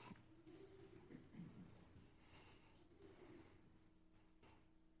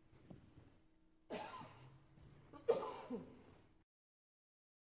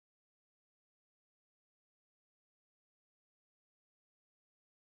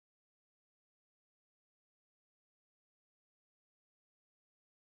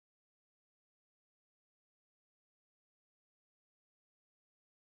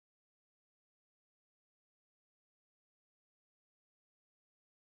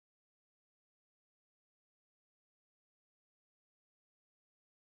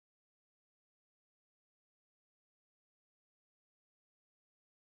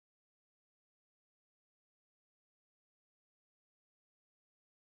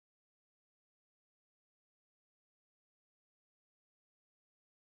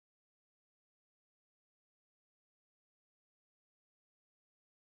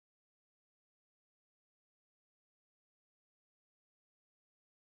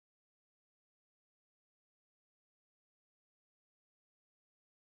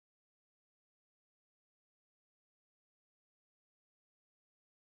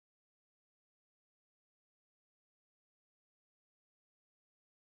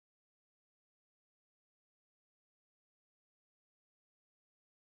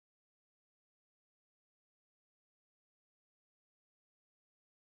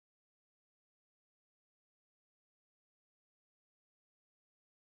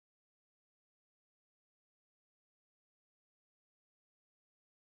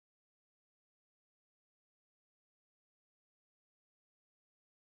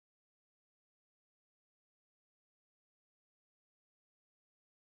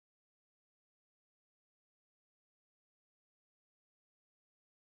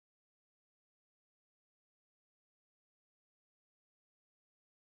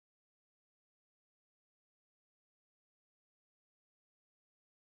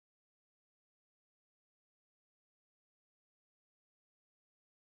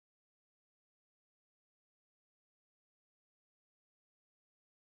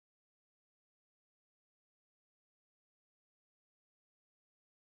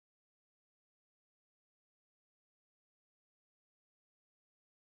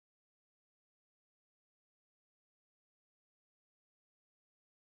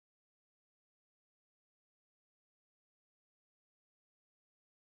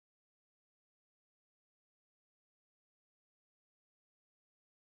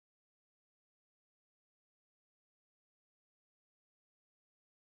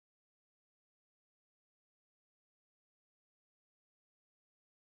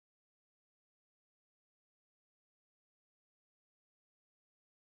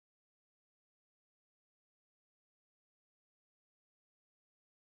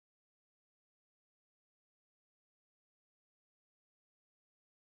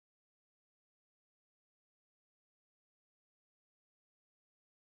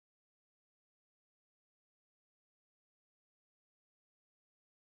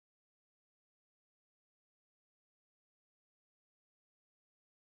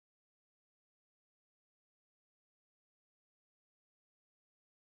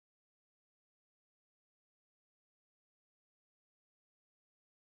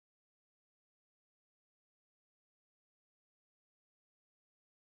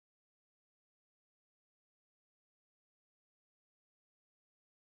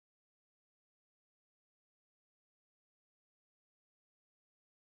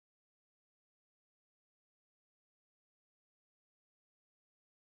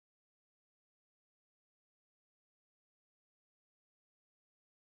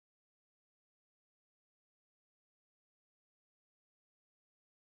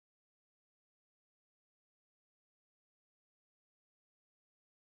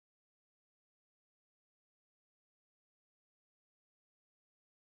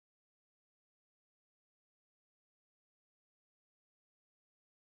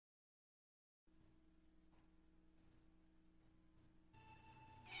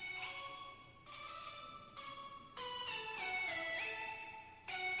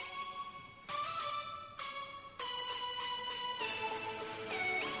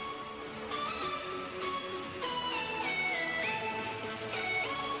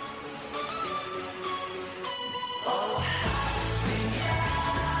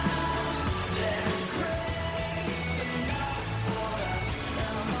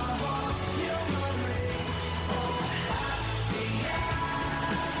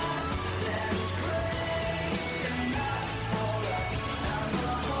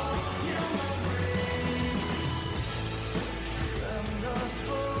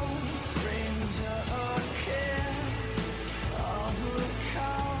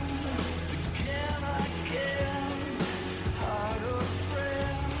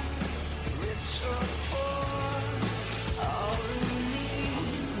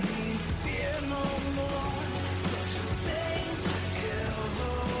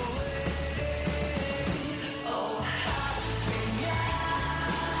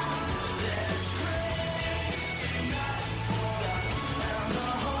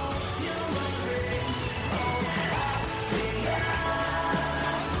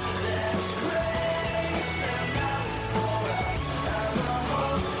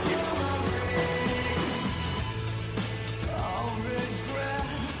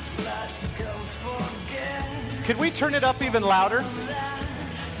 Could we turn it up even louder?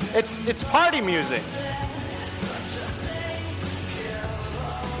 It's party music.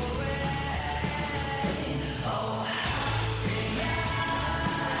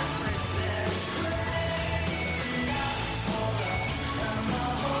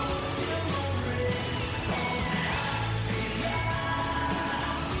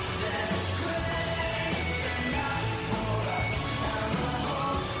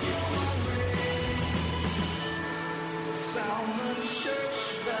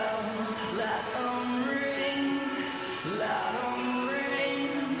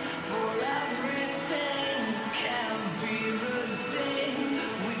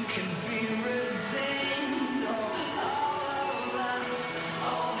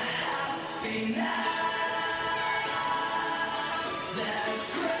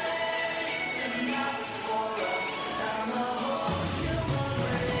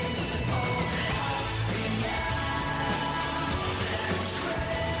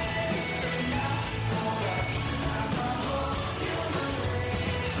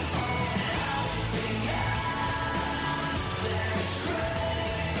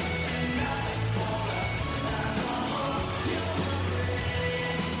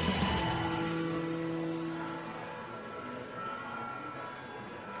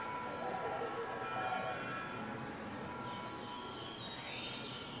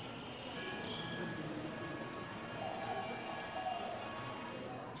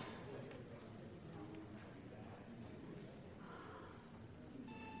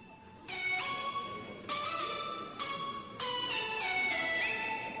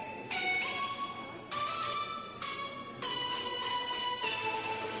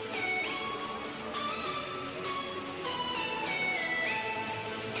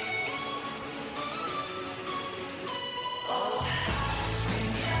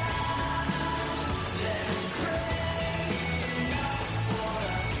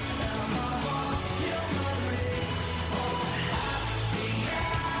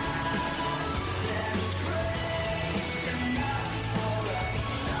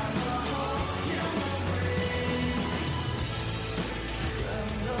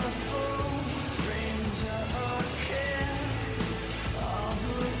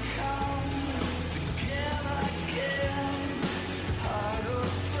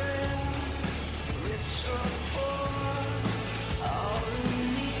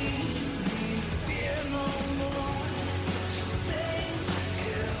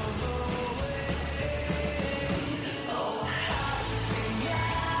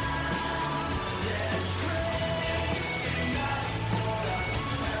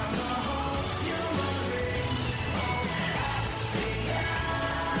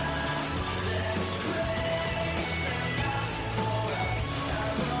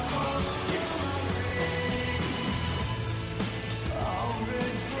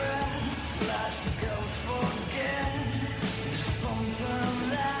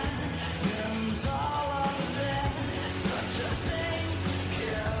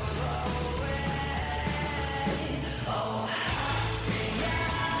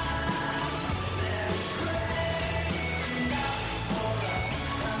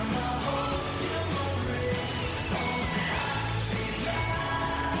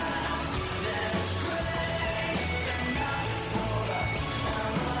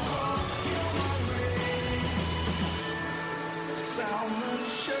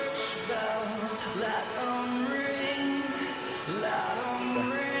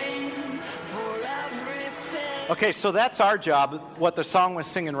 Okay, so that's our job, what the song was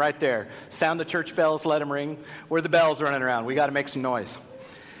singing right there. Sound the church bells, let them ring. We're the bells running around. We got to make some noise.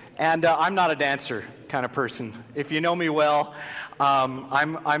 And I'm not a dancer kind of person. If you know me well,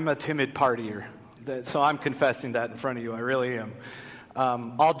 I'm a timid partier. So I'm confessing that in front of you. I really am.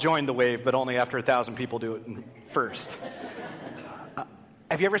 I'll join the wave, but only after 1,000 people do it first.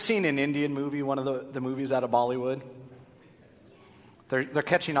 Have you ever seen an Indian movie, one of the movies out of Bollywood? They're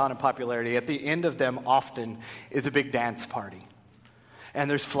catching on in popularity. At the end of them often is a big dance party. And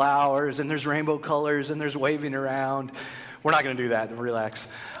there's flowers, and there's rainbow colors, and there's waving around. We're not going to do that. Relax.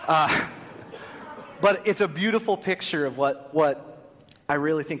 But it's a beautiful picture of what I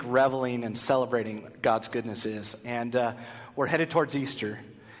really think reveling and celebrating God's goodness is. And we're headed towards Easter.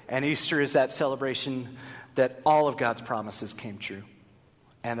 And Easter is that celebration that all of God's promises came true.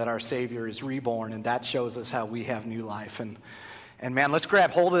 And that our Savior is reborn. And that shows us how we have new life. And man, let's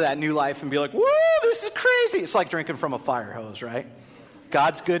grab hold of that new life and be like, woo, this is crazy. It's like drinking from a fire hose, right?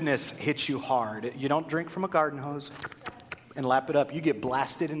 God's goodness hits you hard. You don't drink from a garden hose. and lap it up. You get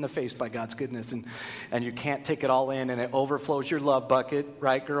blasted in the face by God's goodness, and you can't take it all in, and it overflows your love bucket,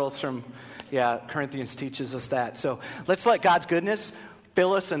 right, girls? Corinthians teaches us that. So let's let God's goodness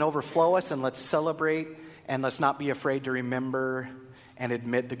fill us and overflow us, and let's celebrate, and let's not be afraid to remember and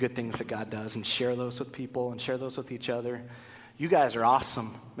admit the good things that God does, and share those with people, and share those with each other. You guys are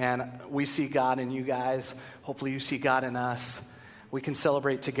awesome, man. We see God in you guys. Hopefully you see God in us. We can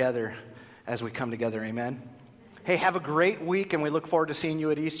celebrate together as we come together, amen? Hey, have a great week, and we look forward to seeing you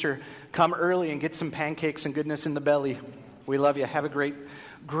at Easter. Come early and get some pancakes and goodness in the belly. We love you. Have a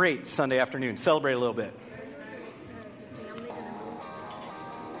great Sunday afternoon. Celebrate a little bit.